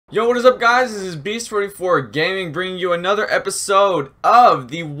Yo, what is up, guys? This is Beast44 Gaming bringing you another episode of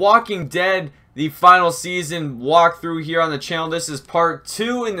The Walking Dead, the final season walkthrough here on the channel. This is part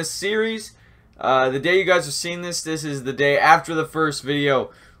 2 in the series. The day you guys are seeing this is the day after the first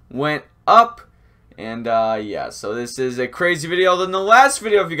video went up. And yeah, so this is a crazy video than the last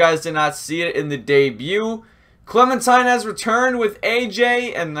video if you guys did not see it in the debut. Clementine has returned with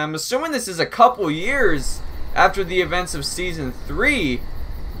AJ, and I'm assuming this is a couple years after the events of season 3.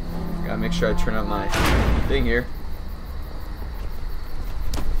 Gotta make sure I turn up my thing here.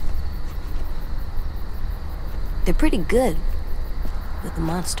 They're pretty good with the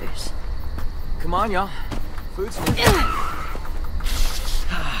monsters. Come on, y'all. Food's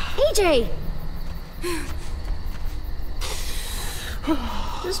AJ!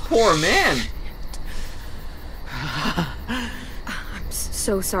 This poor man. I'm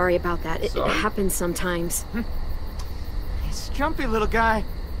so sorry about that. It happens sometimes. He's a jumpy little guy.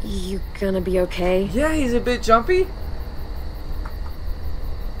 You gonna be okay? Yeah, he's a bit jumpy.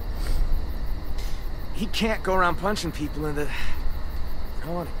 He can't go around punching people in the... I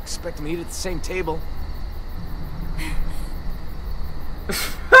don't want to expect him to eat at the same table.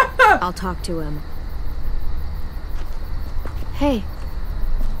 I'll talk to him. Hey.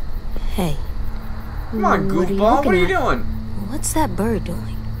 Hey. Come on, goofball. What are you doing? What's that bird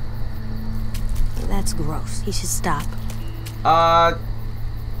doing? That's gross. He should stop.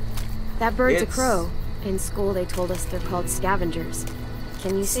 That bird's a crow. In school they told us they're called scavengers.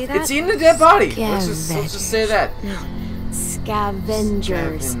 Can you see that? It's eating a dead body. Let's just say that. No.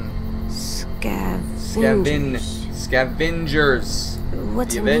 Scavengers. Scavengers.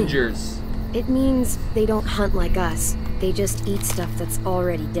 What's the it mean? Avengers. It means they don't hunt like us. They just eat stuff that's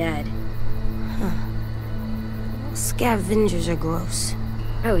already dead. Huh. Scavengers are gross.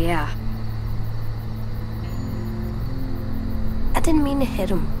 Oh yeah. I didn't mean to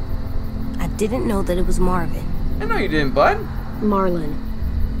hit him. I didn't know that it was Marvin. I know you didn't, bud. Marlon.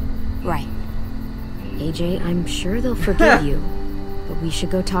 Right. AJ, I'm sure they'll forgive you, but we should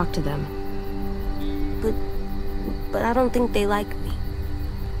go talk to them. But I don't think they like me.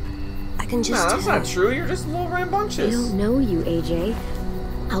 I can just No, that's tell. not true. You're just a little rambunctious. They don't know you, AJ.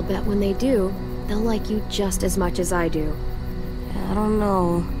 I'll bet when they do, they'll like you just as much as I do. I don't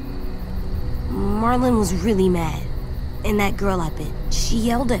know. Marlon was really mad. And that girl I bit, she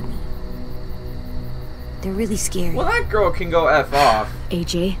yelled at me. They're really scary. Well, that girl can go F off.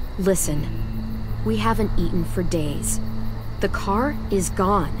 AJ, listen. We haven't eaten for days. The car is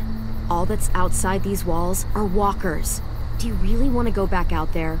gone. All that's outside these walls are walkers. Do you really want to go back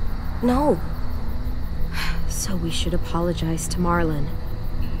out there? No. So we should apologize to Marlon.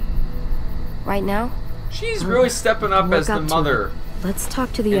 Right now? She's really stepping up as the mother. Let's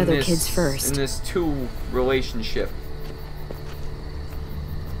talk to the other kids first. In this two relationship.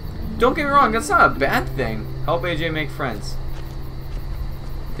 Don't get me wrong, that's not a bad thing. Help AJ make friends.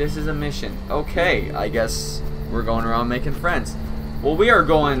 This is a mission. Okay, I guess we're going around making friends. Well, we are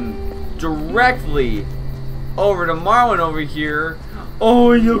going directly over to Marlon over here.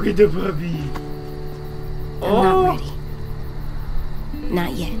 Oh, look at the puppy. I'm not ready.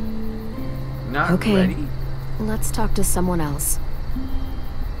 Not yet. Not okay. ready? Let's talk to someone else.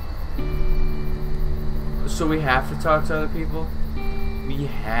 So we have to talk to other people? We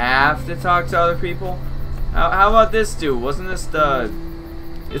have to talk to other people? How about this dude? Wasn't this the...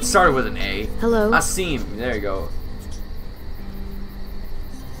 It started with an A. Hello? Asim. There you go.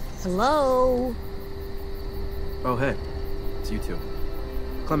 Hello? Oh, hey. It's you two.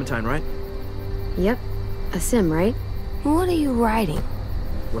 Clementine, right? Yep. Asim, right? What are you writing?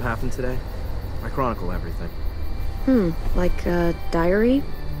 What happened today? I chronicle everything. Like a diary?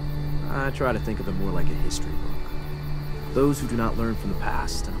 I try to think of it more like a history book. Those who do not learn from the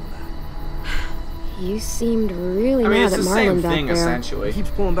past and all that. You seemed really I mean, mad it's at the Marlon same back thing, there. essentially. He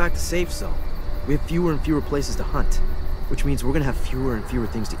keeps pulling back the safe zone. We have fewer and fewer places to hunt, which means we're gonna have fewer and fewer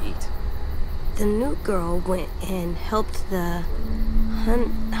things to eat. The new girl went and helped the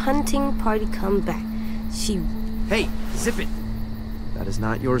hunting party come back. She... Hey, zip it! That is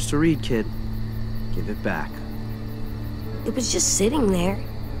not yours to read, kid. Give it back. It was just sitting there.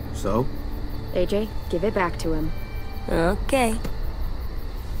 So? AJ, give it back to him. Okay.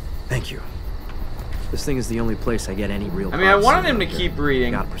 Thank you. This thing is the only place I get any real... I mean, I wanted him to keep I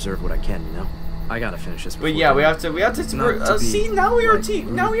reading. gotta preserve what I can, you know? I gotta finish this. But yeah, we have to see, now we are like,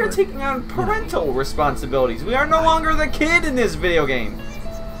 taking on parental responsibilities. We are no longer the kid in this video game.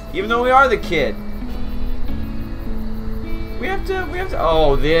 Even though we are the kid. We have to,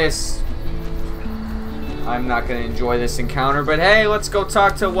 oh, this. I'm not gonna enjoy this encounter, but hey, let's go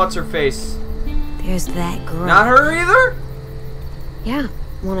talk to what's-her-face. There's that girl. Not her either? Yeah,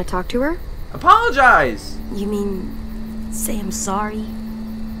 Want to talk to her? Apologize! You mean say I'm sorry?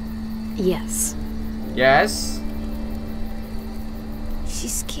 Yes. Yes?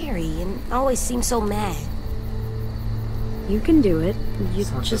 She's scary and always seems so mad. You can do it. You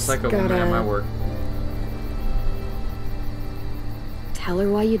Sounds just just like a gotta woman at my work. tell her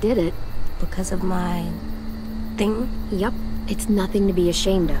why you did it. Because of my thing? Yep. It's nothing to be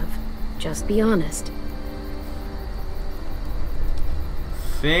ashamed of. Just be honest.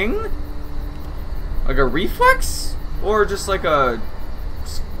 Thing? Like a reflex? Or just like a...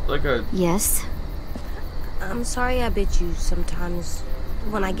 Yes. I'm sorry I bit you sometimes.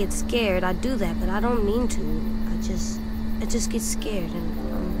 When I get scared, I do that, but I don't mean to. I just get scared,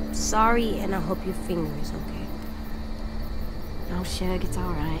 and I'm sorry, and I hope your finger is okay. Oh, Shug, it's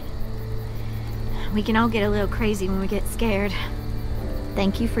alright. We can all get a little crazy when we get scared.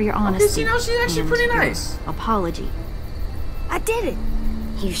 Thank you for your honesty. Okay, so she's actually and pretty your nice. apology. I did it.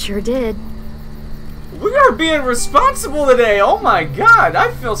 You sure did. We are being responsible today. Oh my god,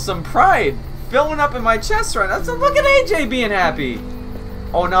 I feel some pride filling up in my chest right now. So look at AJ being happy.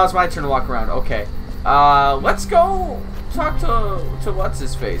 Oh, now it's my turn to walk around. Okay. Let's go talk to what's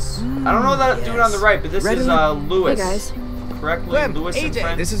his face. I don't know that dude on the right, but this is Lewis. Hey guys. Correctly, Clem, Lewis and AJ,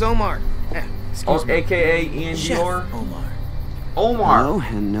 friend. this is Omar. Oh, AKA Ian Chef Dior. Omar. Omar. No,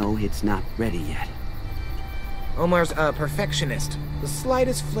 and no, it's not ready yet. Omar's a perfectionist. The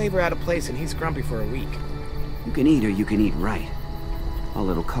slightest flavor out of place and he's grumpy for a week. You can eat or you can eat right. All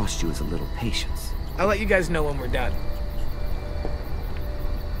it'll cost you is a little patience. I'll let you guys know when we're done.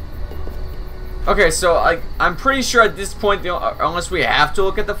 Okay, so I'm pretty sure at this point, unless we have to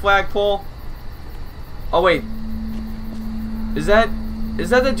look at the flagpole. Oh wait, is that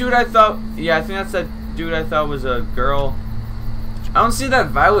the dude I thought? Yeah, I think that's that dude I thought was a girl. I don't see that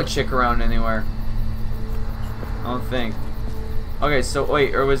Violet chick around anywhere. I don't think. Okay, so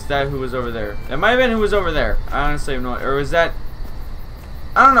wait, or was that who was over there? That might have been who was over there. I honestly have no idea. Or was that?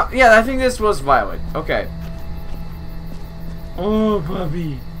 I don't know. Yeah, I think this was Violet. Okay. Oh,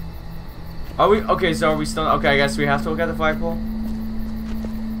 puppy. Are we okay? So are we still okay? I guess we have to look at the flagpole,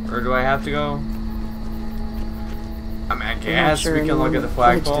 or do I have to go? I mean, I guess sure we can look at the anyone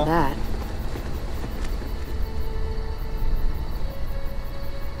alleged to flagpole. that.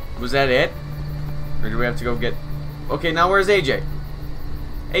 Was that it, or do we have to go get? Okay, now where's AJ?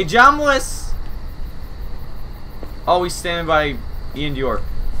 Hey, Jomless. Oh, he's standing by Ian Dior.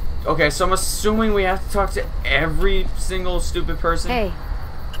 Okay, so I'm assuming we have to talk to every single stupid person. Hey,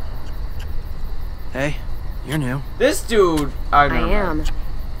 Hey, you're new. This dude, I I don't know. am.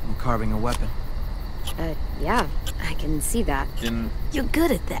 I'm carving a weapon. Yeah, I can see that. Didn't. You're good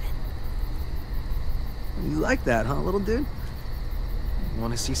at that. You like that, huh, little dude?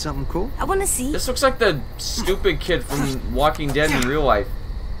 Want to see something cool? I want to see. This looks like the stupid kid from Walking Dead in real life.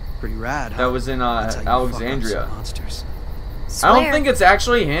 Pretty rad, huh? That was in That's how you fuck up Alexandria. some monsters. I don't Swear. think it's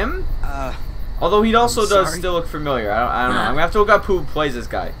actually him. Although he also I'm does sorry. still look familiar. I don't know. I'm gonna have to look up who plays this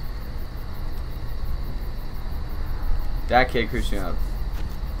guy. That kid creeps me out.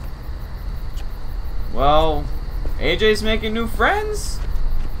 Well, AJ's making new friends.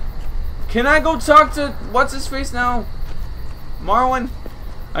 Can I go talk to what's his face now? Marwin?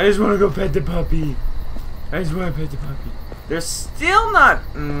 I just want to go pet the puppy. I just want to pet the puppy. They're still not.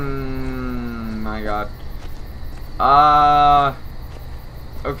 My God.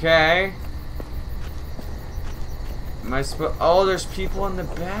 Okay. Am I supposed? Oh, there's people in the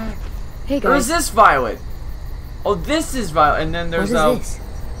back. Hey Or is guys, this Violet? Oh, this is Violet. And then What there's is this?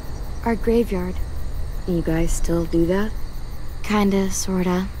 our graveyard. You guys still do that? Kinda,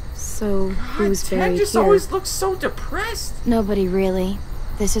 sorta. So, who's Ted buried just here? always looks so depressed. Nobody really.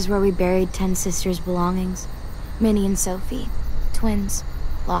 This is where we buried 10 sisters' belongings. Minnie and Sophie. Twins.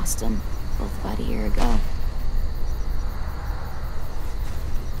 Lost them. Both about a year ago.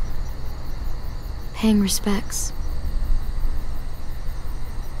 Paying respects.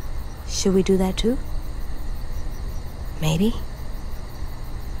 Should we do that too? Maybe.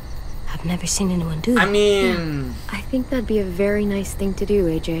 I've never seen anyone do that. I mean, I think that'd be a very nice thing to do,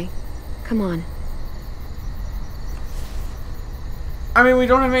 AJ. Come on. we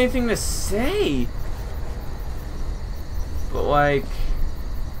don't have anything to say. But like,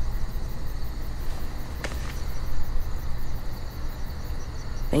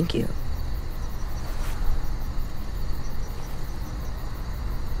 Thank you.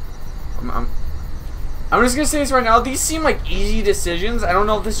 I'm just gonna say this right now. These seem like easy decisions. I don't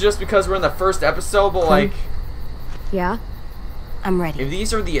know if this is just because we're in the first episode, but like, Yeah? I'm ready if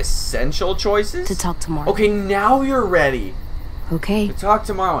these are the essential choices. to talk tomorrow. Okay, now you're ready Okay. to talk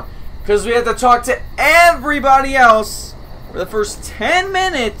tomorrow. Because we have to talk to everybody else for the first 10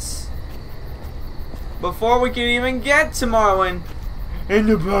 minutes before we can even get to Marlon and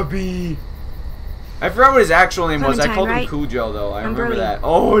the puppy. I forgot what his actual name was. I called him Cujo, though. I remember that.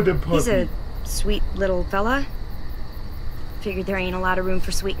 Oh, the puppy. He's a sweet little fella. Figured there ain't a lot of room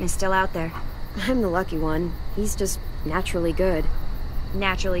for sweetness still out there. I'm the lucky one. He's just naturally good.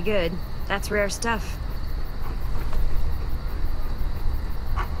 Naturally good. That's rare stuff.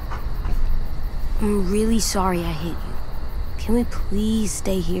 I'm really sorry I hit you. Can we please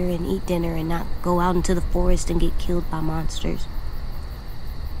stay here and eat dinner and not go out into the forest and get killed by monsters?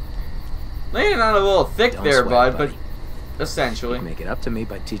 Laying on a little thick Don't there, sweat, bud, buddy. but essentially. You make it up to me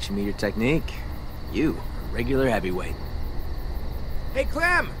by teaching me your technique. You, a regular heavyweight. Hey,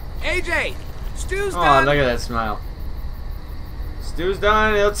 Clem! AJ! Stew's Oh, done! look at that smile. Stew's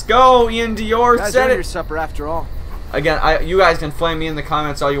done. Let's go. Ian Dior Guys, said earned your it. supper after all. Again, you guys can flame me in the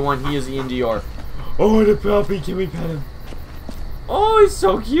comments all you want. He is Ian Dior. Oh, the puppy. Can we pet him? Oh, he's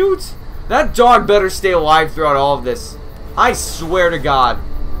so cute. That dog better stay alive throughout all of this. I swear to God.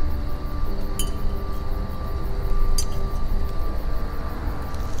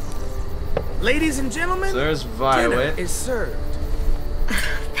 Ladies and gentlemen, So there's Violet. dinner is served.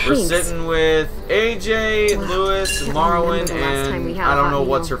 We're Thanks. sitting with AJ, Lewis, can't Marlon, remember the last time we and had a I don't hot know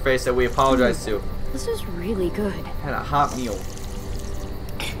what's meal. her face that we apologize to. This is really good. Had a hot meal.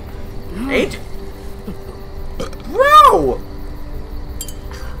 AJ? Bro!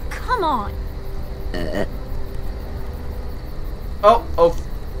 Come on. Oh,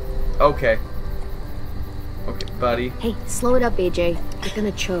 okay. Okay, buddy. Hey, slow it up, AJ. You're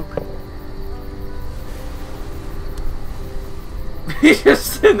gonna choke. He's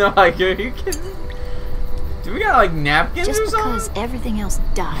just sitting there like, are you kidding me? Do we got like napkins Just or something? because everything else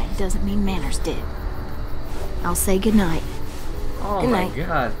died doesn't mean manners did. I'll say goodnight. Oh Good my night.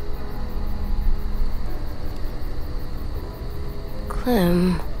 God.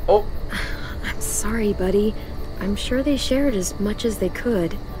 Clem. Oh, I'm sorry, buddy. I'm sure they shared as much as they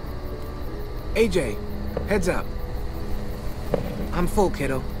could. AJ, heads up. I'm full,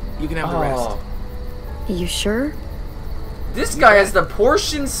 kiddo. You can have the rest. oh. You sure? This guy has the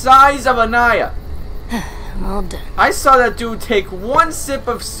portion size of Anaya. I'm all done. I saw that dude take one sip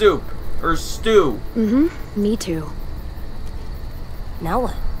of soup. Or stew. Mm-hmm. Me too. Now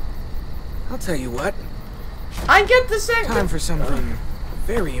what? I'll tell you what. I get the same. Time for something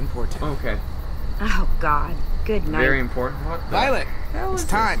very important. Okay. Oh, God. Good night. Very important. What the Violet, hell it's is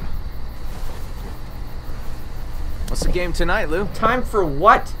time. What's the game tonight, Lou? this? Time for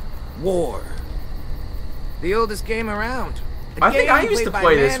what? War. The oldest game around. A I think game I used played to by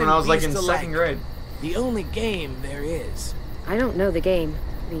play this man when and I was like in beast second alike. grade. The only game there is. I don't know the game.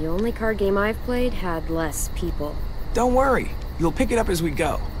 The only card game I've played had less people. Don't worry. You'll pick it up as we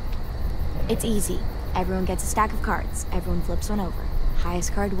go. It's easy. Everyone gets a stack of cards. Everyone flips one over.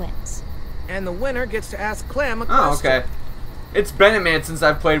 Highest card wins. And the winner gets to ask Clem a Oh, question. okay. It's been a minute since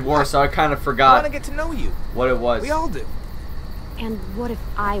I've played War, so I kind of I want forgot to get to know you. what it was. We all do. And what if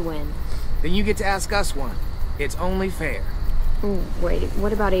I win? Then you get to ask us one. It's only fair. Oh, wait,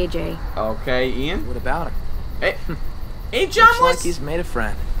 what about AJ? Okay, Ian. What about him? Hey, hey, Looks John. like he's made a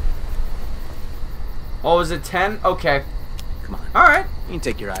friend. Oh, is it 10? Okay. Come on. All right. You can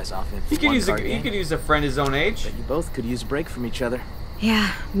take your eyes off him. You could use a friend his own age. Bet you both could use a break from each other.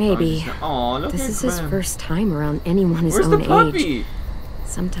 Yeah, maybe. Oh, look This at is his Clem. first time around anyone his Where's own the puppy? age.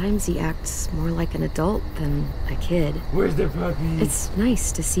 Sometimes he acts more like an adult than a kid. Where's the puppy? It's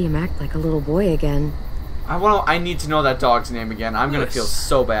nice to see him act like a little boy again. I need to know that dog's name again. I'm gonna Lewis. feel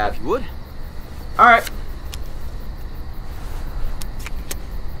so bad. If you would. All right.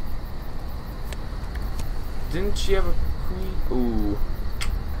 Didn't she have a queen? Ooh.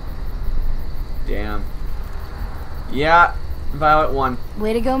 Damn. Yeah, Violet won.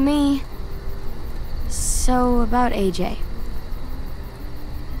 Way to go, me. So, about AJ.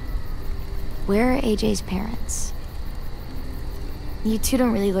 Where are AJ's parents? You two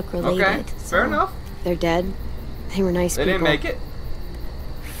don't really look related. Okay, so fair enough. They're dead. They were nice They people. didn't make it.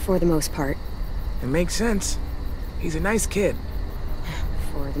 For the most part. It makes sense. He's a nice kid.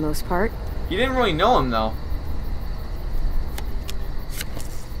 For the most part. You didn't really know him though.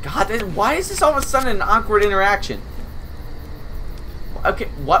 God, why is this all of a sudden an awkward interaction? Okay,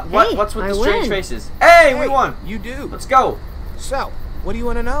 Hey, what's with I the strange win. faces? Hey, we won. You do. Let's go. So, what do you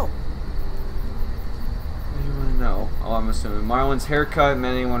want to know? What do you want to know? Oh, I'm assuming Marlon's haircut,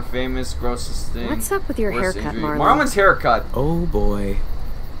 met anyone famous, grossest thing. What's up with your worst haircut, injury. Marlon? Marlon's haircut. Oh boy.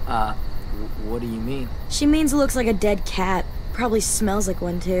 What do you mean? She means it looks like a dead cat. Probably smells like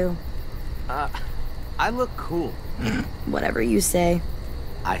one, too. I look cool. Whatever you say.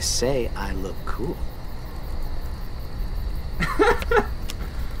 I say I look cool.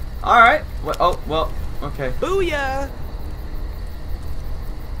 Alright. Oh, well, okay. Booyah!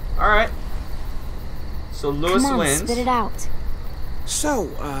 Alright. So Lewis Come on, wins. spit it out. So,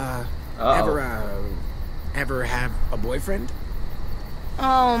 ever have a boyfriend?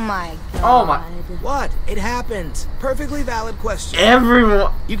 Oh my god. Oh my. What? It happens. Perfectly valid question.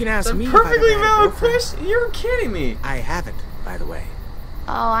 Everyone. You can ask A me if I've perfectly ever had a valid girlfriend. question? You're kidding me. I haven't, by the way.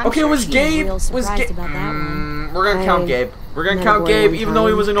 Oh, I'm Okay, sure was she's Gabe real was surprised Gabe? about that one. We're gonna count Gabe. We're gonna met count a boy Gabe, one even though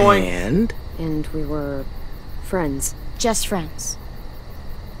he time. was annoying. And And we were friends. Just friends.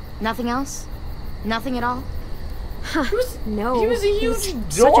 Nothing else? Nothing at all? No. He was a he's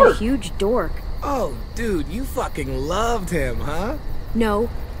huge Such dork. a huge dork. oh, dude, you fucking loved him, huh? No.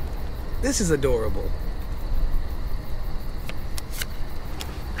 This is adorable.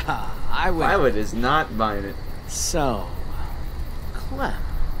 I win. Violet is not buying it. So, Clem,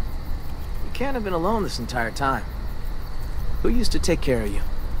 you can't have been alone this entire time. Who used to take care of you?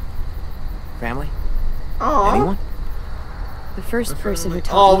 Family? Oh. Anyone? The first person who Oh,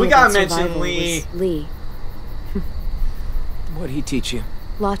 taught we me gotta about mention survival Lee. was Lee. What'd he teach you?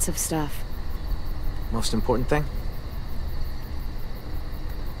 Lots of stuff. Most important thing?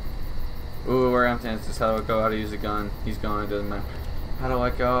 Ooh, we're gonna have to answer this. How do I go? How to use a gun? He's gone. It doesn't matter. How do I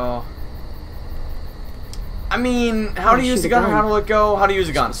go? I mean, how to use shoot a a gun? gun. How to let go? How to use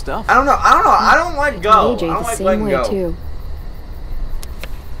a gun? Stuff. I don't know. I don't let go. AJ I don't the like same letting way go. too.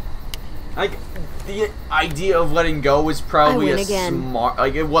 Like the idea of letting go was probably I win a again. smart.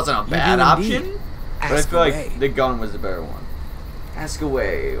 Like it wasn't a You bad do option, indeed. but I Ask feel away. like the gun was the better one. Ask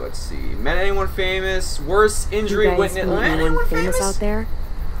away. Let's see. Met anyone famous? Worst injury You guys witness? meet Anyone anyone famous? famous out there?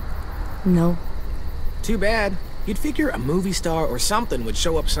 No. Too bad. You'd figure a movie star or something would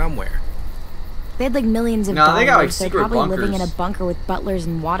show up somewhere. They had like millions of No, dollars. they got, like, They're secret probably living in a bunkers. bunker with butlers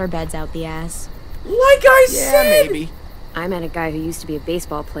and waterbeds out the ass. Like I Yeah, said, maybe. I met a guy who used to be a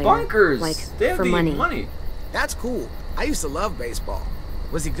baseball player. bunkers. Like, They have for the money. That's cool. I used to love baseball.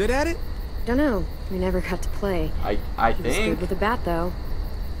 Was he good at it? Don't know. We never got to play. I He was think. good with a bat, though.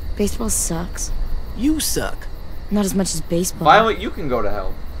 Baseball sucks. You suck. Not as much as baseball. Violet, you can go to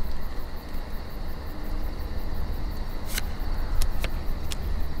hell.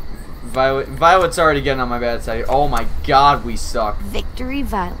 Violet's already getting on my bad side. Oh my god, we suck. Victory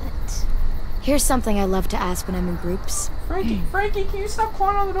Violet. Here's something I love to ask when I'm in groups. Frankie, can you stop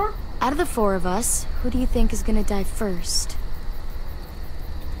clawing on the door? Out of the four of us, who do you think is gonna die first?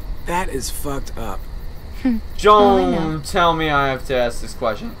 That is fucked up. Don't tell me I have to ask this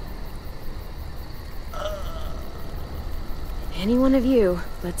question. Any one of you,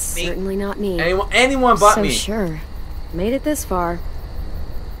 but certainly not me. Anyone but so me. sure. Made it this far.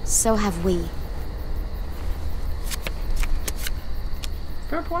 So have we.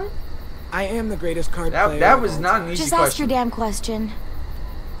 Fair point. I am the greatest card player. That of was all not time. an easy Just ask your question. damn question.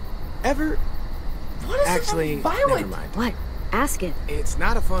 Ever? What is Actually, it about Violet? never mind. What? Ask it. It's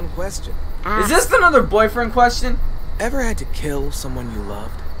not a fun question. Ask. Is this another boyfriend question? Ever had to kill someone you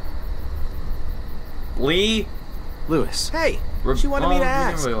loved? Lee? Lewis. Hey, she wanted me to We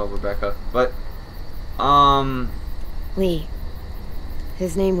ask. didn't really love Rebecca, but Lee.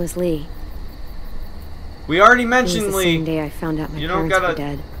 His name was Lee. we already It was mentioned the Lee. same day I found out my You don't parents were gotta-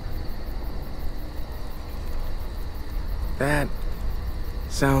 dead. That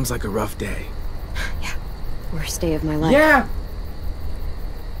sounds like a rough day. Worst day of my life. Yeah.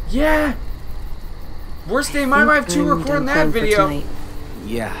 Yeah. Worst day of my life too. I'm Recording done that crying for video. tonight.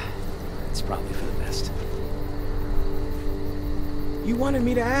 Yeah, it's probably for the best. You wanted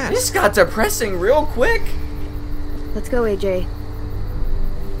me to ask. This got depressing real quick. Let's go, AJ.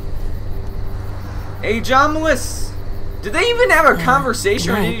 Hey, John Melissa. Did they even have a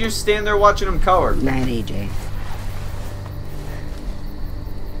conversation, or did you just stand there watching them color? Night, AJ.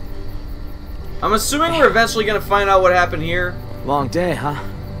 I'm assuming we're eventually gonna find out what happened here. Long day, huh?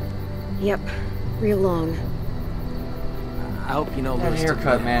 Yep. Real long. I hope you know That Lewis didn't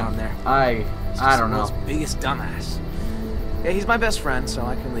haircut, get man. on there. I He's don't just the know. world's biggest dumbass. Yeah, he's my best friend, so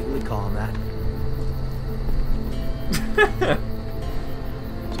I can legally call him that.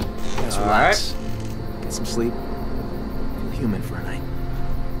 Let's relax. Get some sleep. Feel human for a night.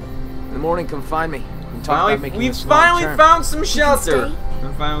 In the morning, come find me. We can talk about making We this finally long-term. found some shelter. stay?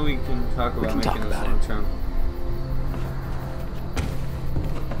 And finally we can talk about can making talk this about it. long term.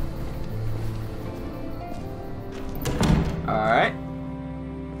 Alright.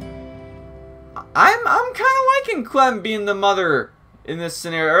 I'm kind of liking Clem being the mother in this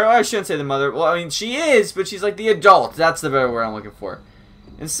scenario. Or I shouldn't say the mother. Well, I mean, she is, but she's like the adult. That's the better word I'm looking for.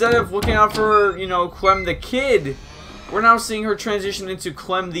 Instead of looking out for, you know, Clem the kid, we're now seeing her transition into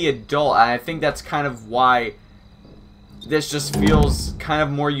Clem the adult. And I think that's kind of why this just feels kind of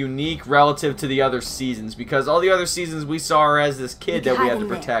more unique relative to the other seasons, because all the other seasons we saw her as this kid that we had to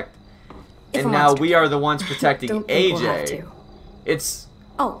protect, and now we are the ones protecting AJ. It's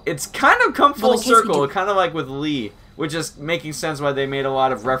kind of come full circle, kind of like with Lee, which is making sense why they made a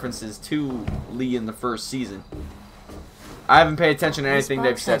lot of references to Lee in the first season. I haven't paid attention to anything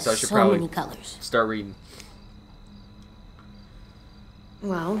they've said, so I should probably start reading.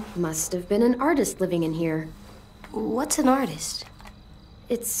 Well, must have been an artist living in here. What's an artist?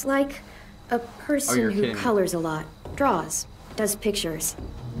 It's like a person who colors a lot, draws, does pictures.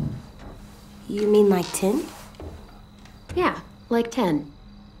 You mean like 10? Yeah, like 10.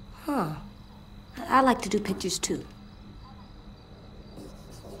 Huh. I like to do pictures too.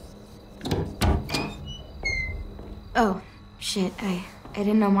 Oh, shit. I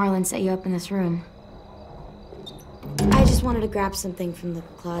didn't know Marlon set you up in this room. I just wanted to grab something from the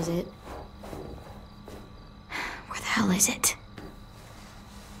closet. Where the hell is it?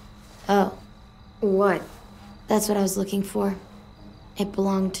 Oh. What? That's what I was looking for. It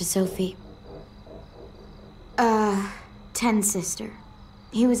belonged to Sophie. 10's sister.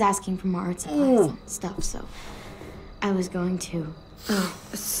 He was asking for more art supplies and stuff, so I was going to. Oh,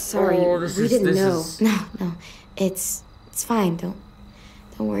 sorry. We didn't know. No. It's fine. Don't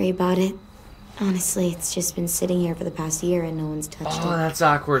worry about it. Honestly, it's just been sitting here for the past year and no one's touched it. Oh, that's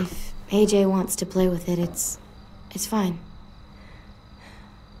awkward. If AJ wants to play with it, it's fine.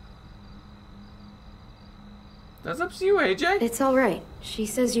 That's up to you, AJ. It's all right. She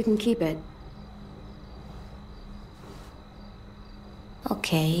says you can keep it.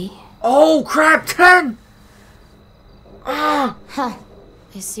 Okay. Oh, crap, 10! Ah! Huh.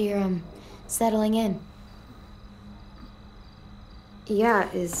 I see you're, settling in. Yeah,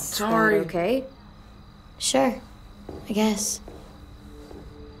 is that okay? Sure. I guess.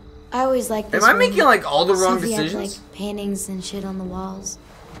 I always liked this Am I room. making, like, all the wrong Sophie decisions? had, like, paintings and shit on the walls.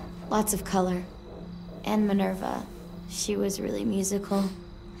 Lots of color. And Minerva. She was really musical.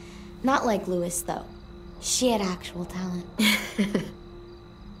 Not like Louis, though. She had actual talent.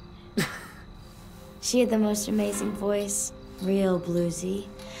 She had the most amazing voice. Real bluesy.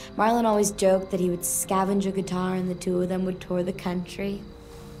 Marlon always joked that he would scavenge a guitar and the two of them would tour the country.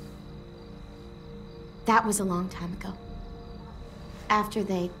 That was a long time ago.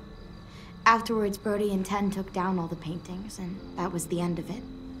 Afterwards, Brody and 10 took down all the paintings, and that was the end of it.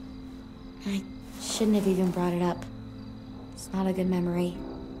 I shouldn't have even brought it up. It's not a good memory.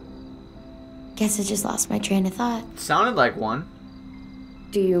 Guess I just lost my train of thought. Sounded like one.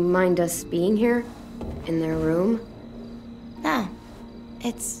 Do you mind us being here? In their room? Nah.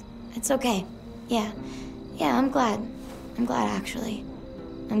 It's okay. Yeah, I'm glad. I'm glad, actually.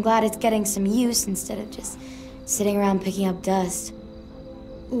 I'm glad it's getting some use instead of just sitting around picking up dust.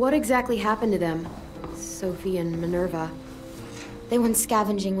 What exactly happened to them? Sophie and Minerva? They went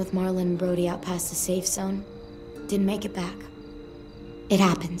scavenging with Marlon and Brody out past the safe zone. Didn't make it back. It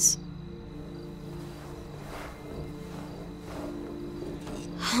happens.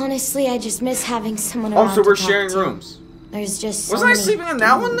 Honestly, I just miss having someone around. Oh, so we're to talk sharing to. rooms. There's just so Wasn't I many sleeping in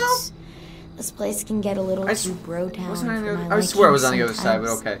that one, though? dudes. This place can get a little too bro-town Wasn't I? for my I swear it was on liking the other side, but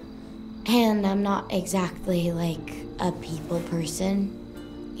sometimes. okay. And I'm not exactly, like, a people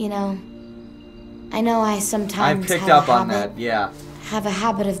person, you know? I know I sometimes I picked have up on that, yeah. Have a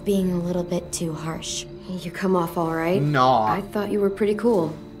habit of being a little bit too harsh. You come off all right. No. I thought you were pretty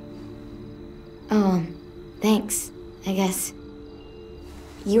cool. Oh, thanks, I guess.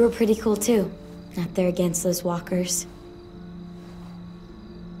 You were pretty cool, too. Out there against those walkers.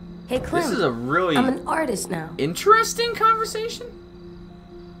 Hey, Clem. This is a really I'm an artist now. interesting conversation.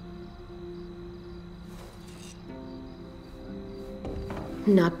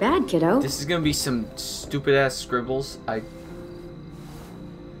 Not bad, kiddo. This is gonna be some stupid ass scribbles.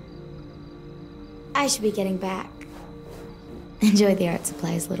 I should be getting back. Enjoy the art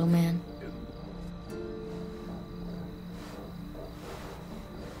supplies, little man.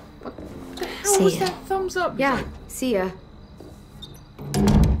 What the hell See was ya. that thumbs up? Yeah, see ya.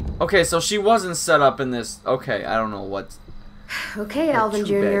 Okay, so she wasn't set up in this. Okay, I don't know what. Okay, Alvin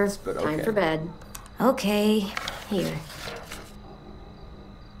Jr. beds, but Time okay. for bed. Okay. Here.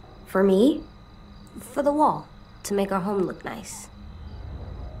 For me? For the wall. To make our home look nice.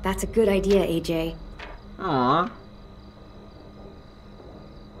 That's a good idea, AJ. Aww.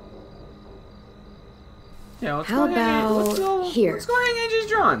 Yeah, let's How go hang. about here? Let's go hang AJ's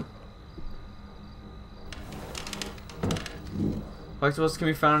drawing. Collectibles can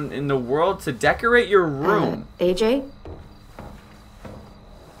be found in the world to decorate your room. AJ?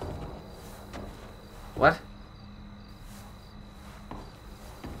 What?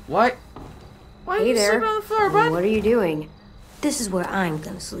 What? Why are Hey you there. sleeping on the floor, bud? What are you doing? This is where I'm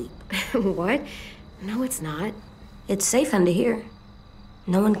gonna sleep. What? No, it's not. It's safe under here.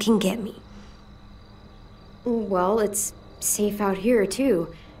 No one can get me. Well, it's safe out here,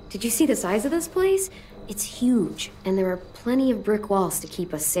 too. Did you see the size of this place? It's huge, and there are plenty of brick walls to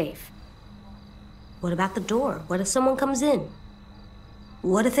keep us safe. What about the door? What if someone comes in?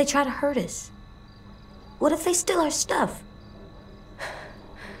 What if they try to hurt us? What if they steal our stuff?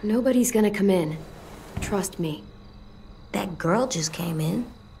 Nobody's gonna come in. Trust me. That girl just came in.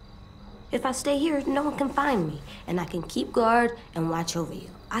 If I stay here, no one can find me, and I can keep guard and watch over you.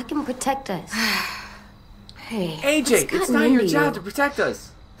 I can protect us. Hey, AJ, it's not your job to protect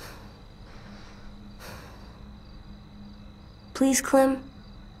us. Please, Clem.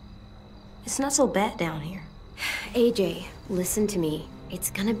 It's not so bad down here. AJ, listen to me.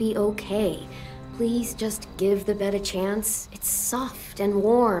 It's gonna be okay. Please just give the bed a chance. It's soft and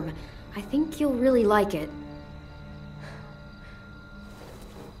warm. I think you'll really like it.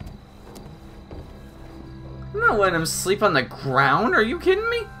 I'm not letting him sleep on the ground. Are you kidding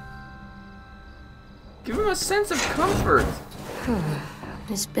me? Give him a sense of comfort.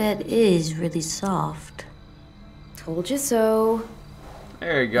 This bed is really soft. Told you so.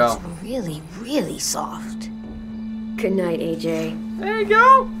 There you go. It's really, really soft. Good night, AJ. There you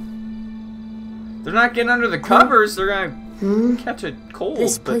go. They're not getting under the covers. They're gonna catch a cold.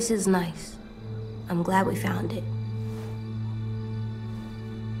 This place is nice. I'm glad we found it.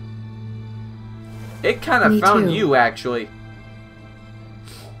 It kind of Me found too. you, actually.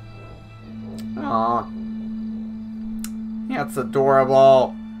 Aw. That's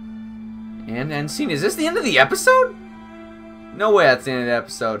adorable. And end scene. Is this the end of the episode? No way that's the end of the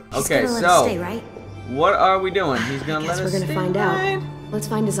episode. He's Okay, gonna let so us stay, right? what are we doing? He's gonna let Guess us we're gonna stay find out. behind? Let's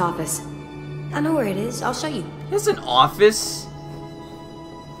find his office. I know where it is. I'll show you. He has an office?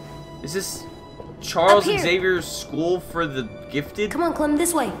 Is this Charles Up here. Xavier's School for the Gifted? Come on, Clem,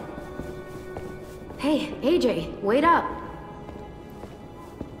 this way. Hey, AJ, wait up.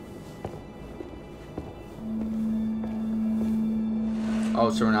 Oh,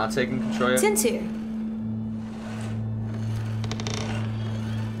 so we're not taking control yet? Tint's here.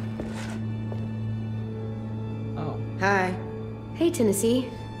 Oh. Hi. Hey, Tennessee.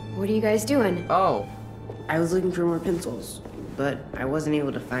 What are you guys doing? Oh. I was looking for more pencils, but I wasn't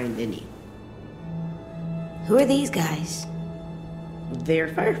able to find any. Who are these guys? They're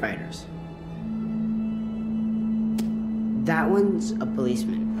firefighters. That one's a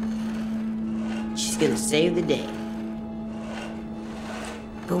policeman. She's gonna save the day.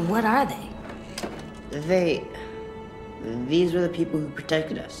 But what are they? These were the people who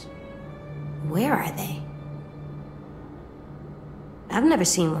protected us. Where are they? I've never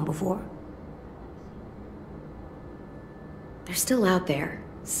seen one before. They're still out there.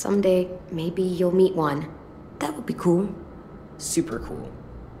 Someday, maybe you'll meet one. That would be cool. Super cool.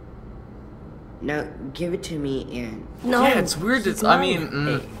 Now, give it to me and... No. Yeah, it's weird. it's I mine.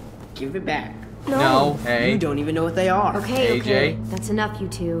 mean, Hey, give it back. no, hey. You don't even know what they are. Okay, AJ. okay. That's enough, you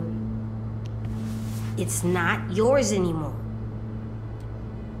two. It's not yours anymore.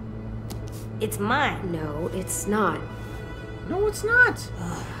 It's mine. No, it's not. No, it's not.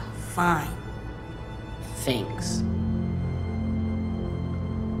 Fine. Thanks.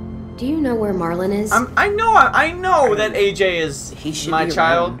 Do you know where Marlon is? I know that AJ is He should my be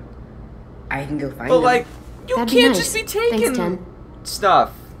child, around. I can go find but him. like, you That'd be can't nice. just be Thanks, taking Ten.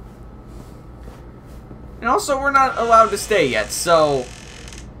 stuff. And also, we're not allowed to stay yet, so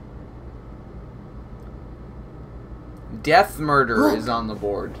death murder Look. is on the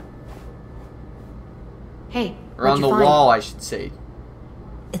board, Hey, or on what'd the you find? wall, I should say.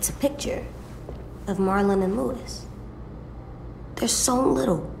 It's a picture of Marlon and Lewis. They're so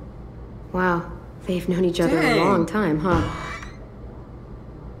little. Wow, they've known each other Dang. a long time, huh?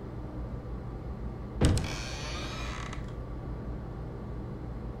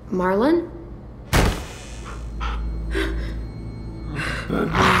 Marlon?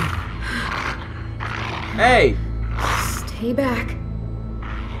 Hey, Stay back.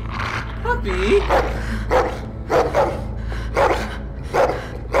 puppy.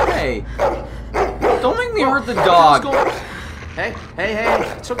 Hey, don't make me hurt the dog. Hey,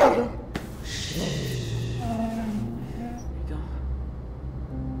 it's okay, bro.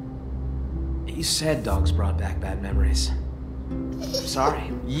 You said dogs brought back bad memories.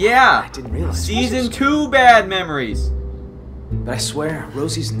 Sorry, Yeah, I didn't realize. season 2 bad memories. But I swear,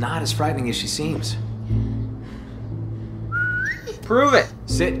 Rosie's not as frightening as she seems. Prove it.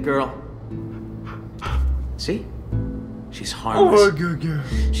 Sit, girl. See? She's harmless.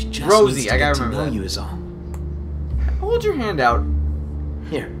 She just Rosie, needs to I gotta get to remember know that. you is all. Hold your hand out.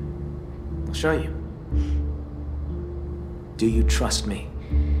 Here. I'll show you. Do you trust me?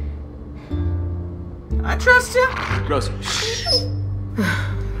 I trust you. Rosie.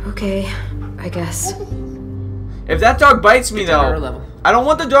 Okay, I guess. If that dog bites me, Get down to her though, level. I don't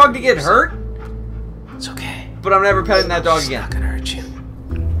want the dog to get hurt, It's okay. but I'm never petting that dog It's again. not gonna hurt you.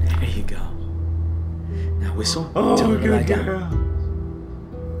 There you go. Now whistle. Tell her to lie down.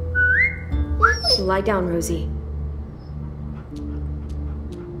 Lie down, Rosie.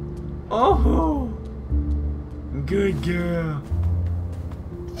 Oh, good girl.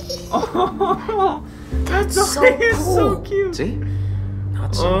 Oh, that's so so cool. cute. See?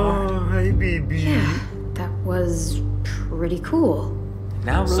 Not so hard. Hi, baby. Yeah, that was pretty cool.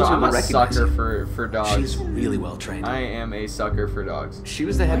 Now Rosie So I'm will a recognize sucker you. for dogs. She's really well trained. I am a sucker for dogs. She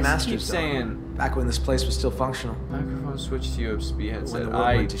was the Why does headmaster. he keep saying back when this place was still functional. microphone switch to USB When headset. the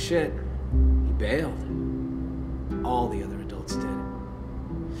world went to shit, he bailed. All the other adults did.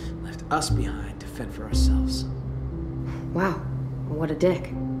 Left us behind to fend for ourselves. Wow, what a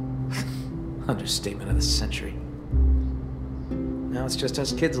dick. Understatement of the century. Now it's just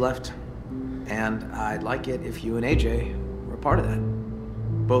us kids left. And I'd like it if you and AJ were a part of that.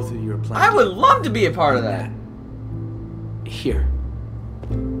 Both of you are planning. I would love to be a part of that. Here.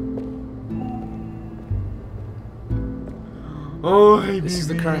 Oh, hey, This is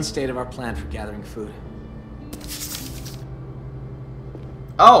the current state of our plan for gathering food.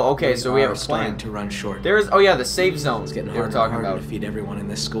 Oh, okay, so we have a starting plan. to run short. There is, oh yeah, the safe zone It's getting they were harder talking and harder about. to feed everyone in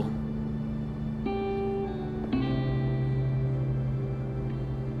this school.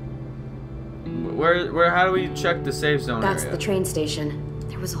 How do we check the safe zone That's area? the train station.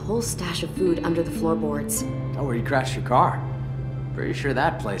 There was a whole stash of food under the floorboards. Oh, where you crashed your car. Pretty sure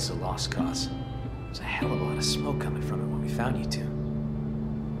that place a lost cause. There's a hell of a lot of smoke coming from it when we found you two.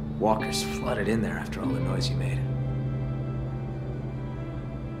 Walkers flooded in there after all the noise you made.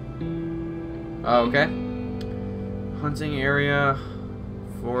 Oh, okay. Hunting area,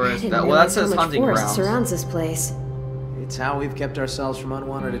 I forest. didn't Well, that realize how says much hunting forest grounds. surrounds this place. It's how we've kept ourselves from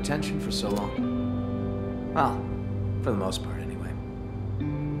unwanted attention for so long. Well, for the most part, anyway.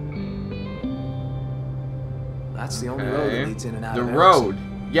 That's the only road that leads in and out The of road.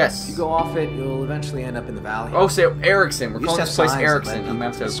 Erickson. Yes. If you go off it, you'll eventually end up in the valley. Oh, say Erickson. We're We calling used this to have place signs that Erickson. led I'm gonna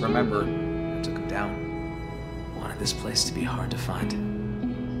have people to school. remember. I took them down. Wanted this place to be hard to find.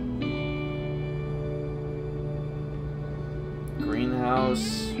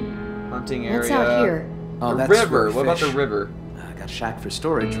 Greenhouse, hunting area. What's out here? Oh, The that's river. where What about the fish. river? I got a shack for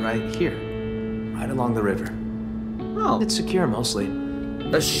storage right here. Right along the river. Oh, It's secure mostly.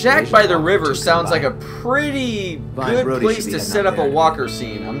 a shack by the river sounds like a pretty Fine, good Brody place should be to heading set out up a there. walker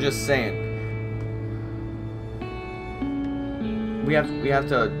scene. I'm just saying. We have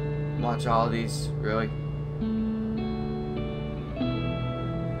to watch all of these, really.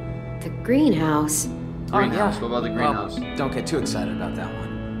 The greenhouse. Greenhouse. What about the greenhouse? Well, don't get too excited about that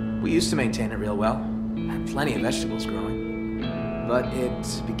one. We used to maintain it real well. Had plenty of vegetables growing. But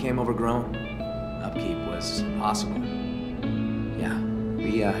it became overgrown. Upkeep was impossible.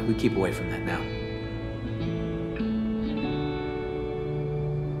 Yeah, we keep away from that now.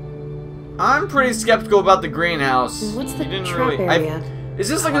 I'm pretty skeptical about the greenhouse. What's the You didn't trap really- area? Is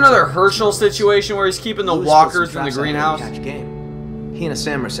this like another Herschel situation where he's keeping the Louis walkers put some in the traps out there to greenhouse? Catch game. He and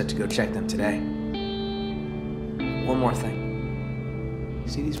Sam are set to go check them today. One more thing.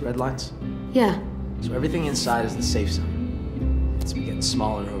 See these red lines? Yeah. So everything inside is the safe zone. It's been getting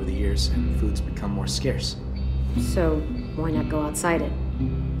smaller over the years, and food's become more scarce. So, why not go outside it?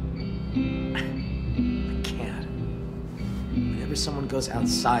 I can't. Whenever someone goes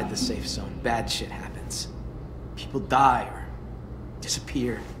outside the safe zone, bad shit happens. People die or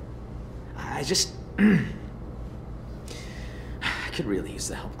disappear. I just... I could really use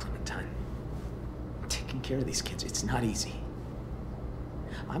the help, Clementine. Taking care of these kids, it's not easy.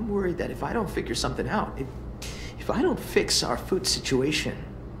 I'm worried that if I don't figure something out, if I don't fix our food situation,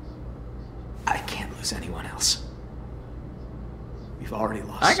 I can't lose anyone else. We've already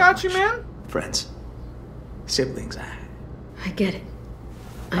lost I so got you, much. man. Friends, siblings, I get it.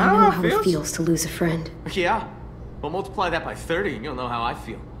 I I don't know know how how it it feels to lose a friend. Yeah. Well, multiply that by 30 and you'll know how I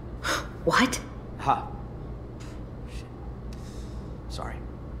feel. What? Ha. Shit. Sorry.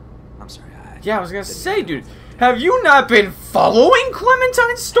 I'm sorry. Yeah, I was gonna say, dude, have you not been following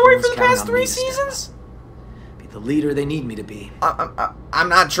Clementine's story for the Everyone's past counting on me 3 to step seasons? Be the leader they need me to be. I'm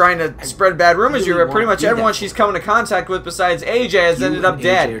not trying to spread bad rumors really here, but pretty wanna much be everyone that she's come into contact with besides AJ has You ended up and AJ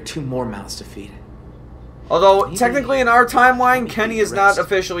dead. are 2 more mouths to feed. Although, Maybe technically in our timeline, maybe Kenny the is not rest.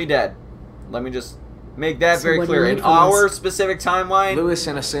 officially dead. Let me just make that So very what do you clear. need In from our us? specific timeline, Lewis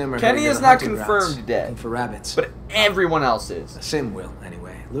and Asim are Kenny heading to is the not hunting confirmed grounds, dead. looking for rabbits. but everyone else is. Asim will,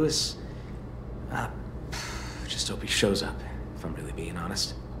 anyway. Lewis Just hope he shows up, if I'm really being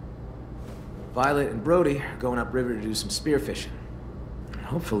honest. Violet and Brody are going upriver to do some spearfishing. And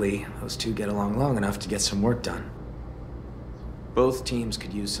hopefully, those two get along long enough to get some work done. Both teams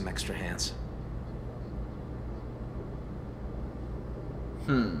could use some extra hands.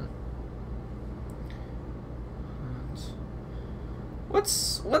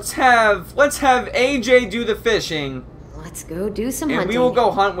 Let's have AJ do the fishing. Let's go do some and hunting. we will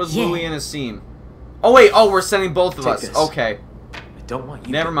go hunt with Louie and Asim. Oh wait, we're sending both of us. This. Okay. I don't want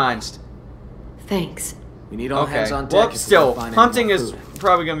you. Never mind. Thanks. We need all Okay. hands on deck. Well, if we still, find any hunting more is food.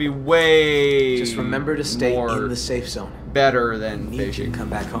 probably gonna be way. Just remember to stay more in the safe zone. better than Need you fishing. to come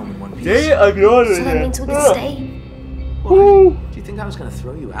back home in one piece. So that means we can stay? What? Do you think I was gonna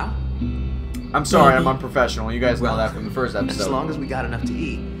throw you out? I'm sorry, I'm unprofessional. You guys know that from the first As episode. long as we got enough to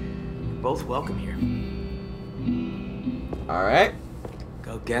eat, we're both welcome here. Alright.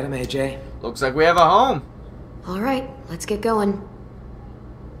 Go get him, AJ. Looks like we have a home. All right, let's get going.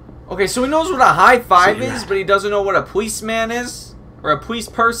 Okay, so he knows what a high five So you're is, out. but he doesn't know what a policeman is? Or a police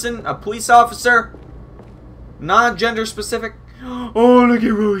person? A police officer? Not gender specific? Oh, look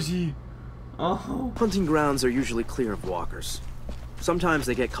at Rosie. Oh. Hunting grounds are usually clear of walkers. Sometimes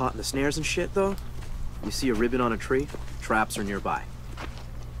they get caught in the snares and shit, though. You see a ribbon on a tree, traps are nearby.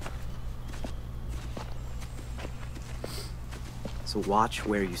 So watch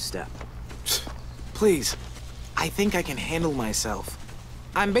where you step. Please, I think I can handle myself.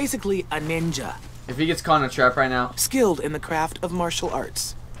 I'm basically a ninja, If he gets caught in a trap right now. skilled in the craft of martial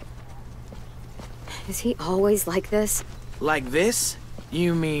arts. Is he always like this? Like this?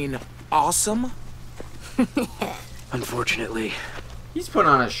 You mean awesome? Unfortunately, He's putting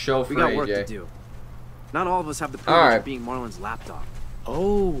on a show for we got AJ. work to do. Not all of us have the privilege Alright. of being Marlon's lapdog.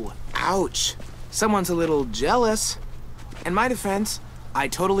 Oh, ouch. Someone's a little jealous. In my defense, I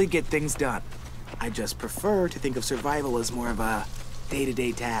totally get things done. I just prefer to think of survival as more of a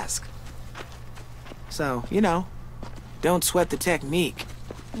day-to-day task. So, you know, don't sweat the technique.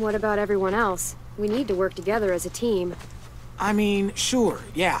 What about everyone else? We need to work together as a team. I mean, sure,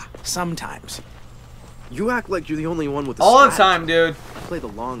 yeah, sometimes. You act like you're the only one with the All the strategy. time, dude. Play the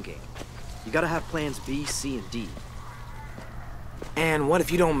long game. You gotta have plans B, C, and D. And what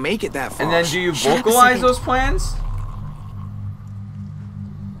if you don't make it that far? And then do you Shut up a vocalize second. those plans?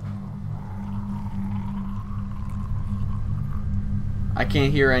 I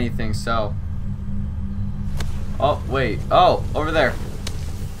can't hear anything, so. Oh, wait. Oh, over there.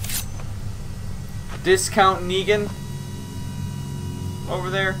 Discount Negan. Over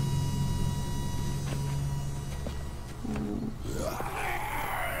there.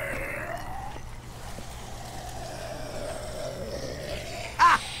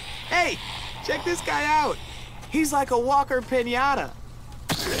 Hey, check this guy out. He's like a Walker Pinata.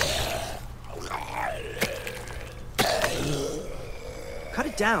 Cut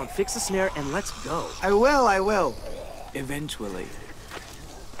it down, fix the snare, and let's go. I will. Eventually.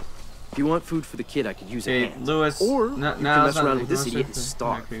 If you want food for the kid, I could use a Okay, hand. Lewis. Or no, you no, can it's mess not- around with this no, idiot and it's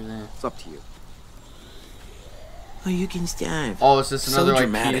starve. not- It's up to you. Oh, you can starve. Oh, is this So another like key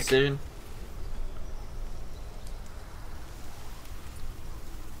dramatic. decision?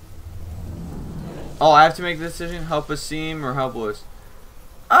 Oh, I have to make the decision. Help Asim or help Lewis?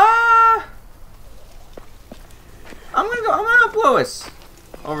 I'm gonna help Lewis.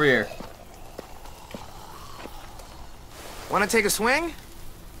 Over here. Want to take a swing?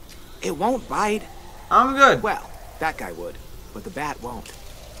 It won't bite. I'm good. Well, that guy would, but the bat won't.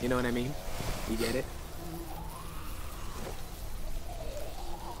 You know what I mean? You get it?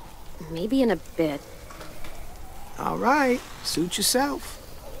 Maybe in a bit. All right, suit yourself.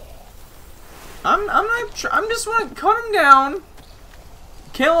 I'm not. I'm just want to cut him down.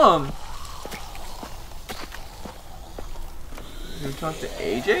 Kill him. Can we talk to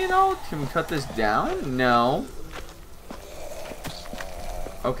AJ though? Can we cut this down? No.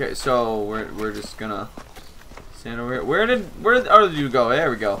 Okay, so we're just gonna stand over here. Where did the other dude go? There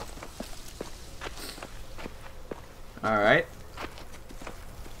we go. All right.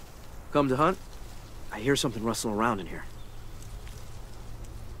 Come to hunt? I hear something rustling around in here.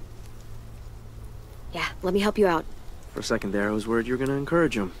 Yeah, let me help you out. For a second there, I was worried you were gonna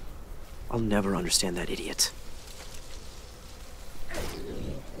encourage him. I'll never understand that idiot.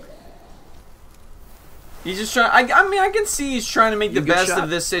 He's just trying. I mean, I can see he's trying to make the You get best shot. of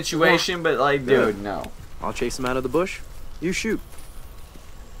this situation, but like, Good. dude, no. I'll chase him out of the bush. You shoot.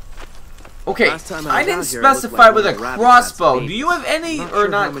 Okay, Last time I I was didn't out here, it looked specify like with one a of the rabbit crossbow. cats' Do you have any, Not or sure how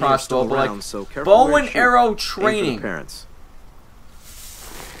not many are still crossbow, but around, like so careful bow where and you shoot. arrow Aim for the training? parents.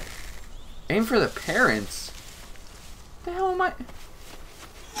 Aim for the parents? What the hell am I?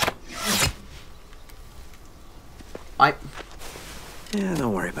 Yeah,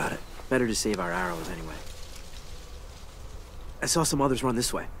 don't worry about it. Better to save our arrows anyway. I saw some others run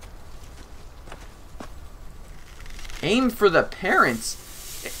this way. Aim for the parents.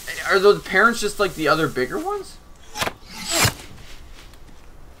 Are the parents just like the other bigger ones?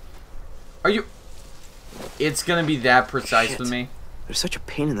 Are you... It's gonna be that precise Shit. with me. They're such a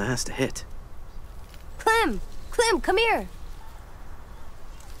pain in the ass to hit. Clem! Clem, come here!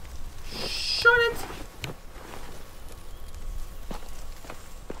 Shut it!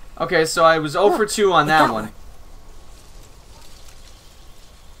 Okay, so I was 0 for 2 on that one.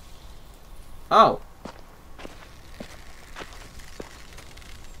 Oh.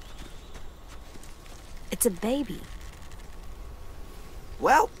 It's a baby.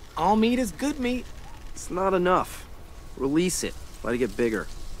 Well, all meat is good meat. It's not enough. Release it. Let it get bigger.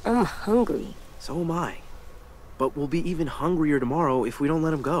 I'm hungry. So am I. But we'll be even hungrier tomorrow if we don't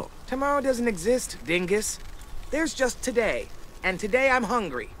let him go. Tomorrow doesn't exist, dingus. There's just today. And today I'm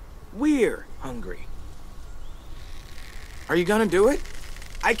hungry. We're hungry. Are you gonna do it?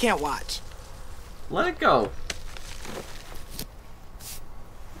 I can't watch. Let it go.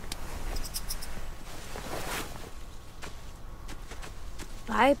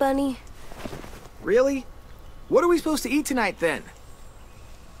 Bye, Bunny. Really? What are we supposed to eat tonight, then?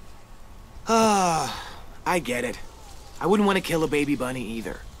 I get it. I wouldn't want to kill a baby bunny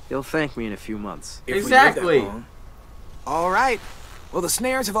either. He'll thank me in a few months. If we live Exactly. that long. All right. Well, the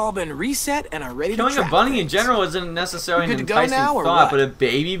snares have all been reset and are ready Killing to a trap bunny in things. general isn't necessarily We an good to go enticing now, or thought, what? but a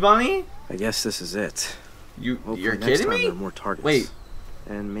baby bunny? I guess this is it. You're Hopefully next kidding time me? there are more targets. Wait,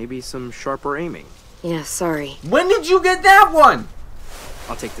 And maybe some sharper aiming. Yeah, sorry. when did you get that one?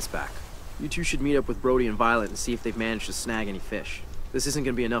 I'll take this back. You two should meet up with Brody and Violet and see if they've managed to snag any fish. This isn't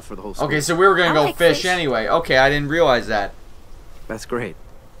gonna be enough for the whole school. Okay, so we were gonna I go like fish fish. anyway. Okay, I didn't realize that. That's great.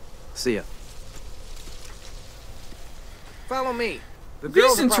 See ya. Follow me. The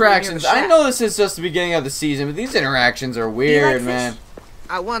girls These are probably near the interactions, I shack. know this is just the beginning of the season, but these interactions are You weird, like man. fish?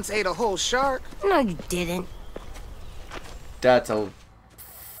 I once ate a whole shark. No, you didn't. That's a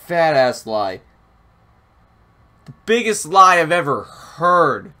fat ass lie. The biggest lie I've ever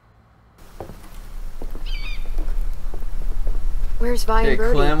heard. Where's Vi Okay, and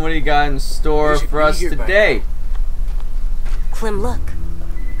Birdie? Clem, what do you got in store You should for be us here by today? Clem, look.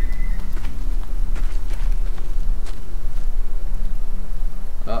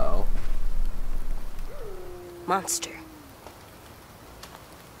 Uh-oh. Monster.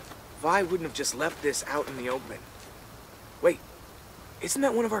 Vi wouldn't have just left this out in the open. Wait, isn't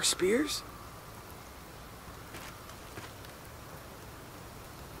that one of our spears?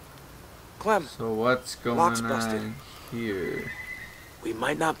 Clem, So what's going Lock's busted. on here? we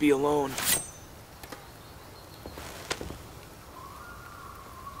might not be alone.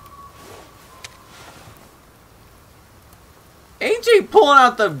 AJ pulling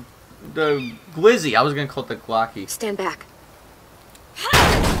out the glizzy. I was gonna call it the Glocky. Stand back.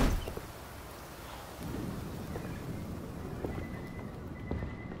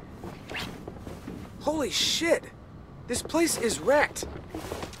 Holy shit! This place is wrecked.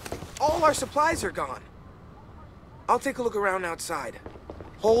 All our supplies are gone. I'll take a look around outside.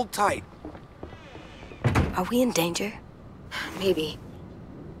 Hold tight. Are we in danger? Maybe.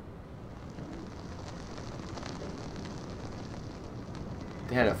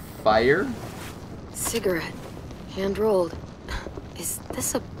 They had a fire? Cigarette. Hand-rolled. Is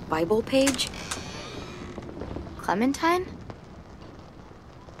this a Bible page? Clementine?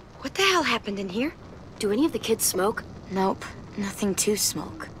 What the hell happened in here? Do any of the kids smoke? Nope, nothing to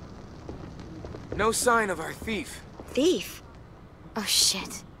smoke. No sign of our thief. Thief. Oh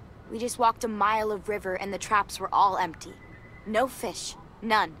shit. We just walked a mile of river and the traps were all empty. No fish.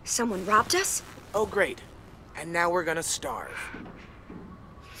 None. Someone robbed us? Oh, great. And now we're gonna starve.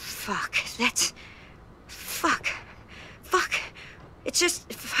 Fuck. That's... Fuck. Fuck. It's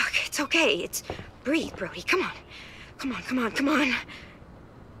just... Fuck. It's okay. It's... Breathe, Brody. Come on. Come on, come on, come on.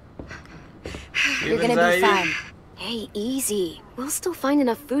 You're gonna be fine. Hey, easy. We'll still find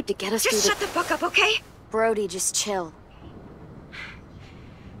enough food to get us Just through shut the fuck up, okay? Brody, just chill.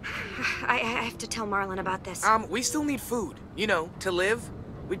 I have to tell Marlon about this. We still need food, you know, to live.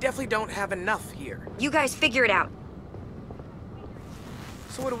 We definitely don't have enough here. You guys figure it out.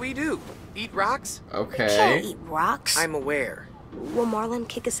 So what do? Eat rocks? Can't Okay. eat rocks. I'm aware. Will Marlon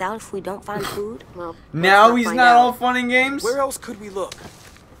kick us out if we don't find food? Well, Now let's he's find not out. all fun and games? Where else could we look?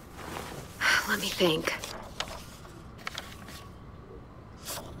 Let me think.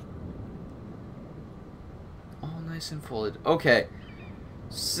 All nice and folded. Okay.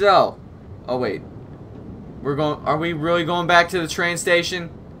 So. Oh, wait. Are we really going back to the train station?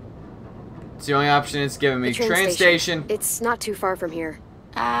 It's the only option it's giving me. The Train station. It's not too far from here.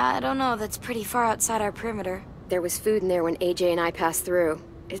 I don't know, that's pretty far outside our perimeter. There was food in there when AJ and I passed through.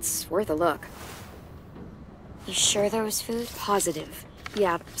 It's worth a look. You sure there was food? Positive.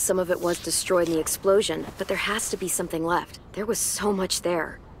 Yeah, some of it was destroyed in the explosion, but there has to be something left. There was so much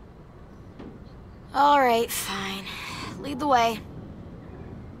there. All right, fine. Lead the way.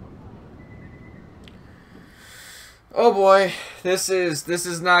 Oh boy, this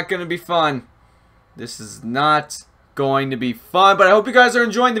is not going to be fun. This is not going to be fun, but I hope you guys are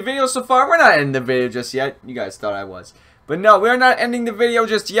enjoying the video so far. We're not ending the video just yet. You guys thought I was. But no, we're not ending the video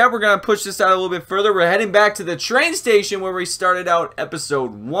just yet. We're going to push this out a little bit further. We're heading back to the train station where we started out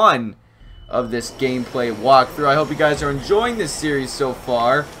episode 1 of this gameplay walkthrough. I hope you guys are enjoying this series so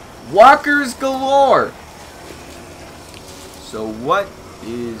far. Walkers galore! So what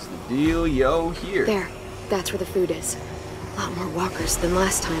is the dealio here? There. That's where the food is. A lot more walkers than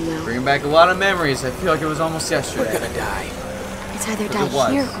last time, though. Bringing back a lot of memories. I feel like it was almost yesterday. We're gonna die. It's either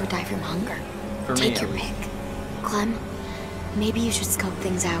die here or die from hunger. For me, Take your at least. pick. Clem, maybe you should scope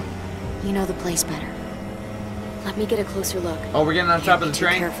things out. You know the place better. Let me get a closer look. Oh, we're getting on top of the Be too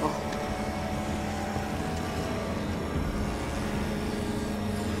train? careful.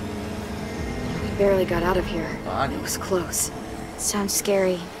 We barely got out of here. Body. It was close. Sounds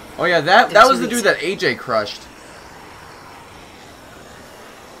scary. Oh yeah, that There's was the a dude that AJ crushed.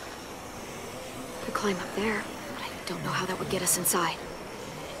 Could climb up there, but I don't know how that would get us inside.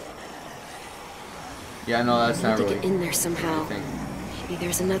 Yeah, no, that's I not need to really. get in there somehow. anything. Maybe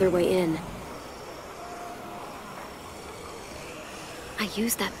there's another way in. I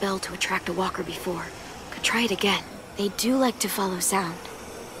used that bell to attract a walker before. Could try it again. They do like to follow sound.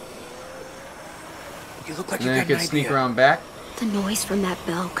 You look like And you then got it an could sneak idea. around back. The noise from that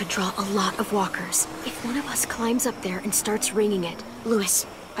bell could draw a lot of walkers. If one of us climbs up there and starts ringing it. Lewis.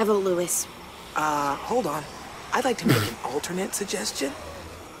 I vote Lewis. Hold on. I'd like to make an alternate suggestion.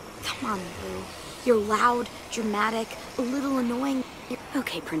 Come on, Lou. You're loud, dramatic, a little annoying.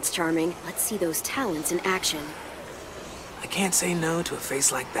 Okay, Prince Charming. Let's see those talents in action. I can't say no to a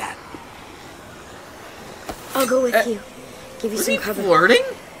face like that. I'll go with you. Give you Was some he cover. flirting?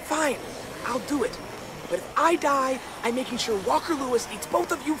 Fine, I'll do it. But if I die, I'm making sure Walker Lewis eats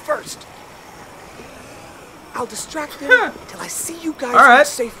both of you first. I'll distract him till I see you guys All right. reach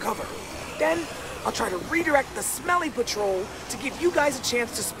safe cover. Then, I'll try to redirect the smelly patrol to give you guys a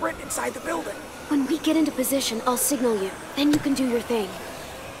chance to sprint inside the building. When we get into position, I'll signal you. Then you can do your thing.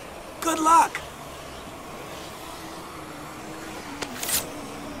 Good luck!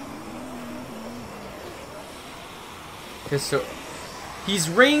 Okay, so he's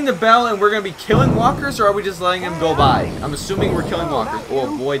ringing the bell and we're gonna be killing walkers, or are we just letting him go by? I'm assuming we're killing walkers. Or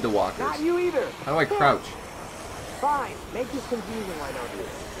avoid the walkers. Not you either. How do I crouch? Fine, make this confusing, why don't you?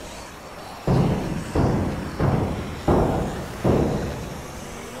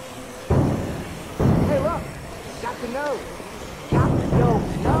 Hey, look! Got the nose! Got the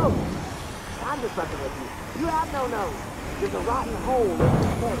nose! I'm just fucking with you. You have no nose. There's a rotten hole in your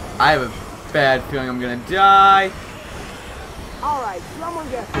head. I have a bad feeling I'm gonna die. Alright, someone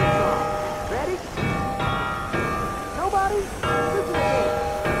guess this song. Ready? Nobody? Listen to me.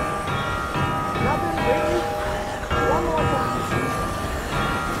 Nothing, really? One more time.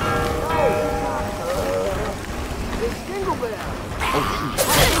 No, it's not. It's Jingle Bell. How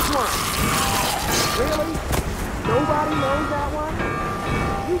this one? Really? Nobody knows that one?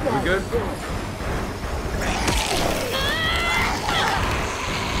 You guys We good? are doing it.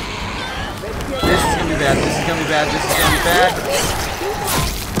 This is gonna be bad. This is gonna be bad. This is gonna be bad.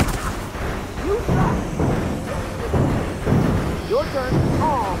 Your turn.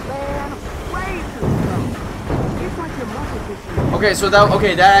 Oh man, way too slow. It's like your muscle tissue. Okay, so that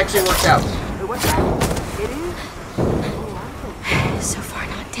actually worked out. Wait, what's that? It is? So far,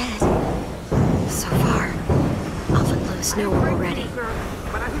 not dead. So far. I'll let Lewis know when we're ready. Sir,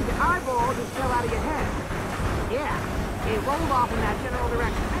 but I think the eyeball just fell out of your head. Yeah, it rolled off in that general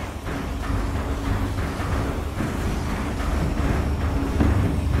direction.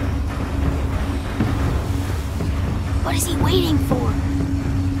 What is he waiting for?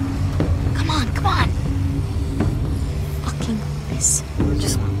 Come on, come on. Fucking Lewis.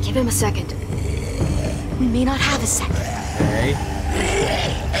 Just give him a second. We may not have a second. Hey.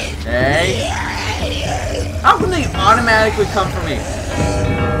 Hey. How can they automatically come for me?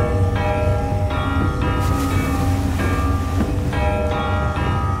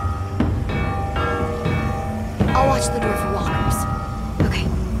 I'll watch the door for walkers. Okay,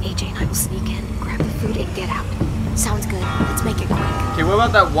 AJ and I will sneak in, grab the food, and get out. Sounds good. Let's make it quick. Okay, what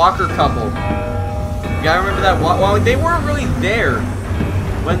about that walker couple? You gotta remember that well, they weren't really there.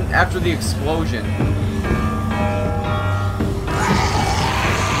 after the explosion.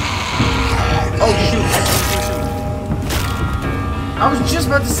 Oh shoot! I was just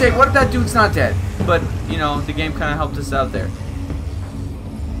about to say, what if that dude's not dead? But you know, the game kind of helped us out there.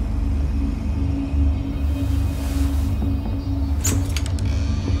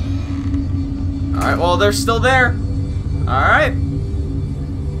 All right, well they're still there. All right.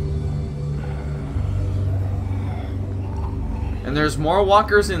 And there's more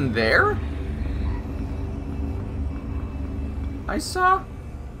walkers in there? I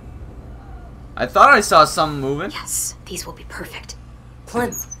thought I saw something moving. Yes, these will be perfect.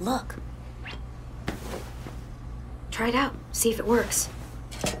 Clem, look. Try it out. See if it works.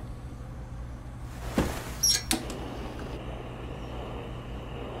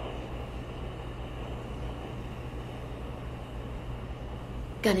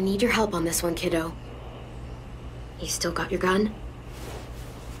 Gonna need your help on this one, kiddo. You still got your gun?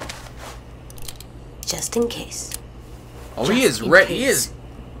 Just in case. Oh, he is ready. He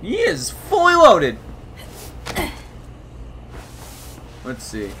is fully loaded. Let's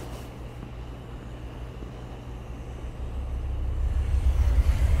see.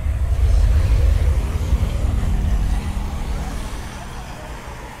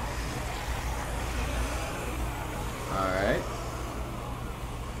 All right.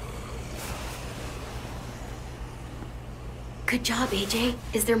 Good job, AJ.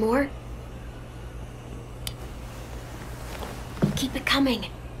 Is there more? Keep it coming.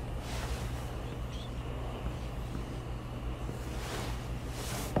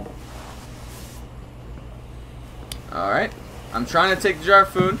 Alright. I'm trying to take the jar of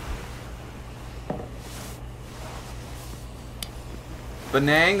food.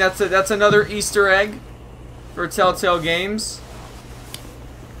 Banang, that's another Easter egg for Telltale Games.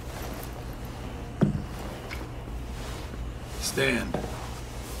 Stand.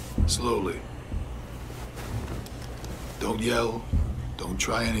 Slowly. Don't yell. Don't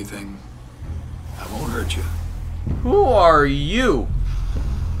try anything. I won't hurt you. Who are you?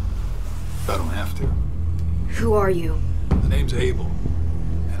 I don't have to. Who are you? The name's Abel,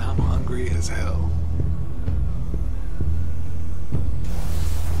 and I'm hungry as hell.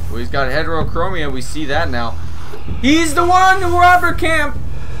 Well, he's got heterochromia. We see that now. He's the one who robbed our camp.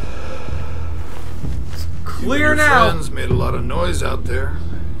 It's clear you and your now. Friends made a lot of noise out there.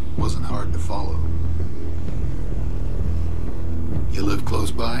 Wasn't hard to follow. You live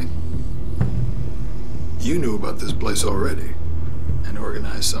close by? You knew about this place already, and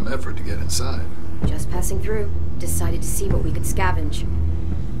organized some effort to get inside. Just passing through. Decided to see what we could scavenge.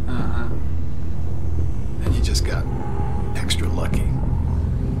 Uh-huh. And you just got extra lucky.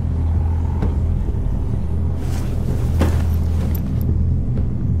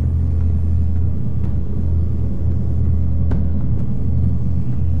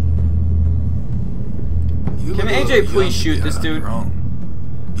 Can AJ please shoot this dude?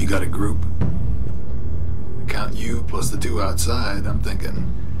 You got a group. Count you plus the two outside, I'm thinking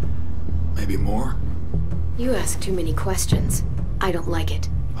maybe more? You ask too many questions. I don't like it.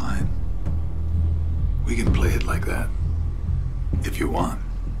 Fine. We can play it like that. If you want.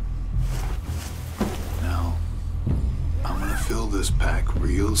 Now, I'm gonna fill this pack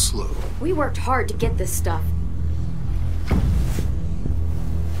real slow. We worked hard to get this stuff.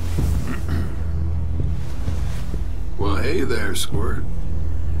 Well, hey there, Squirt.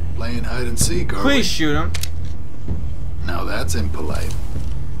 Playing hide and seek, are we? Please shoot him. Now that's impolite.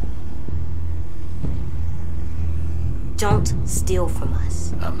 Don't steal from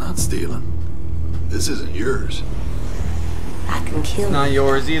us. I'm not stealing. This isn't yours. I can kill you. Not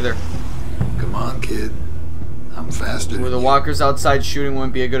yours either. Come on, kid. I'm faster With than the you. walkers outside shooting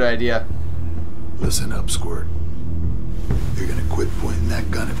wouldn't be a good idea. Listen up, Squirt. You're gonna quit pointing that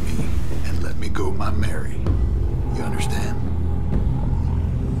gun at me and let me go my Mary. You understand?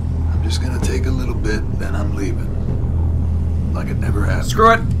 I'm just gonna take a little bit, then I'm leaving. Like it never happened.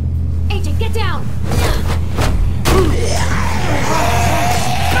 Screw it. AJ, get down!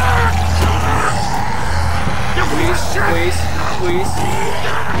 Please.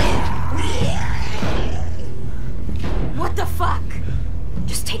 What the fuck?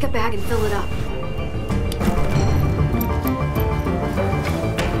 Just take a bag and fill it up.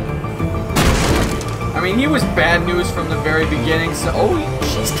 I mean, he was bad news from the very beginning, so... Oh,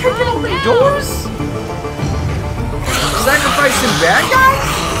 she's kicking open doors? Sacrificing bad guys?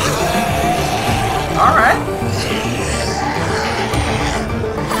 Alright.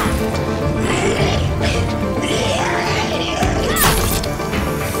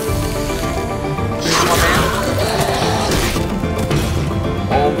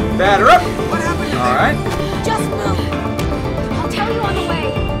 Oh, batter up. Alright. Just move. I'll tell you on the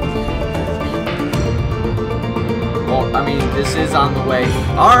way. is on the way.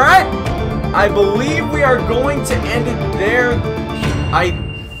 Alright, I believe we are going to end it there.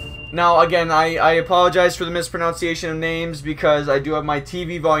 Now, again, I apologize for the mispronunciation of names because I do have my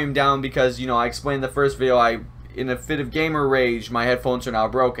TV volume down because, you know, I explained in the first video, in a fit of gamer rage, my headphones are now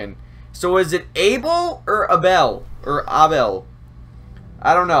broken. So is it ABEL or ABEL? Or ABEL?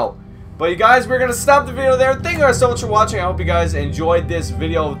 I don't know. But you guys, we're going to stop the video there. Thank you guys so much for watching. I hope you guys enjoyed this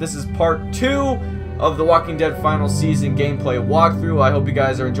video. This is part 2 of the Walking Dead final season gameplay walkthrough. I hope you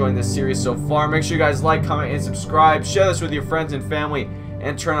guys are enjoying this series so far. Make sure you guys like, comment, and subscribe. Share this with your friends and family.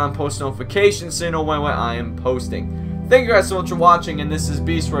 And turn on post notifications so you know when I am posting. Thank you guys so much for watching. And this is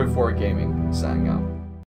Beast44 Gaming, signing out.